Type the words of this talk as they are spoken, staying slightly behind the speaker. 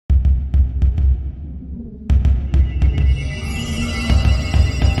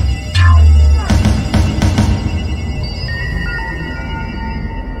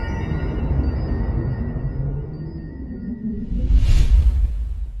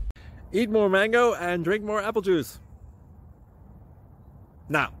Eat more mango and drink more apple juice.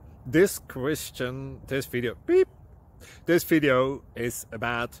 Now, this video is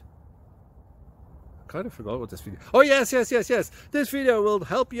about... I kind of forgot what this video... Oh, yes. This video will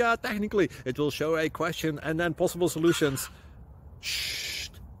help you out technically. It will show a question and then possible solutions. Shh.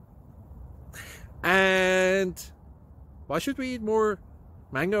 And why should we eat more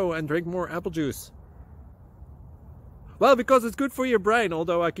mango and drink more apple juice? Well, because it's good for your brain,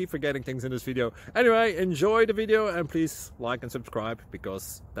 although I keep forgetting things in this video. Anyway, enjoy the video and please like and subscribe,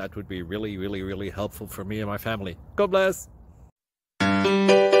 because that would be really helpful for me and my family. God bless!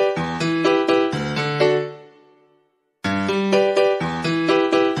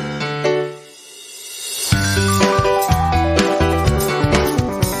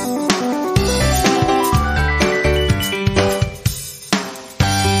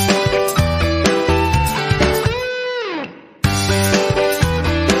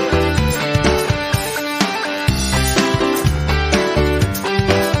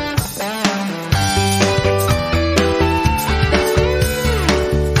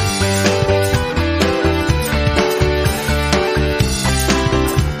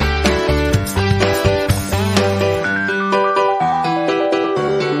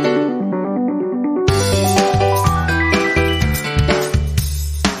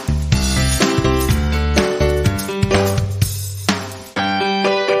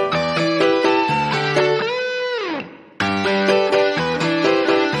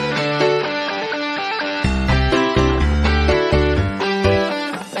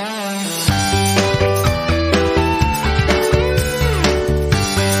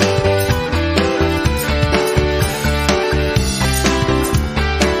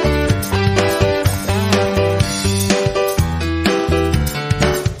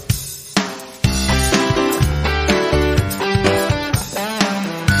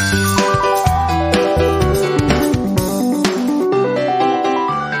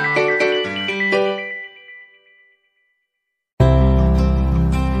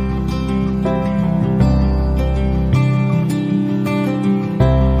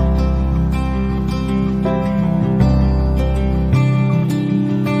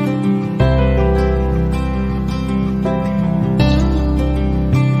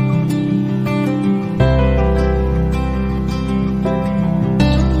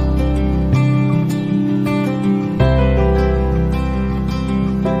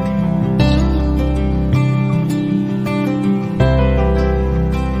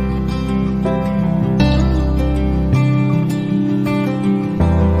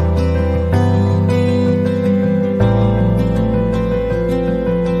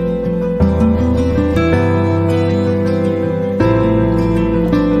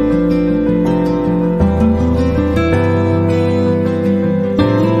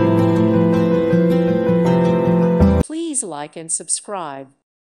 Please like and subscribe.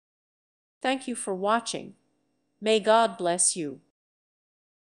 Thank you for watching. May God bless you.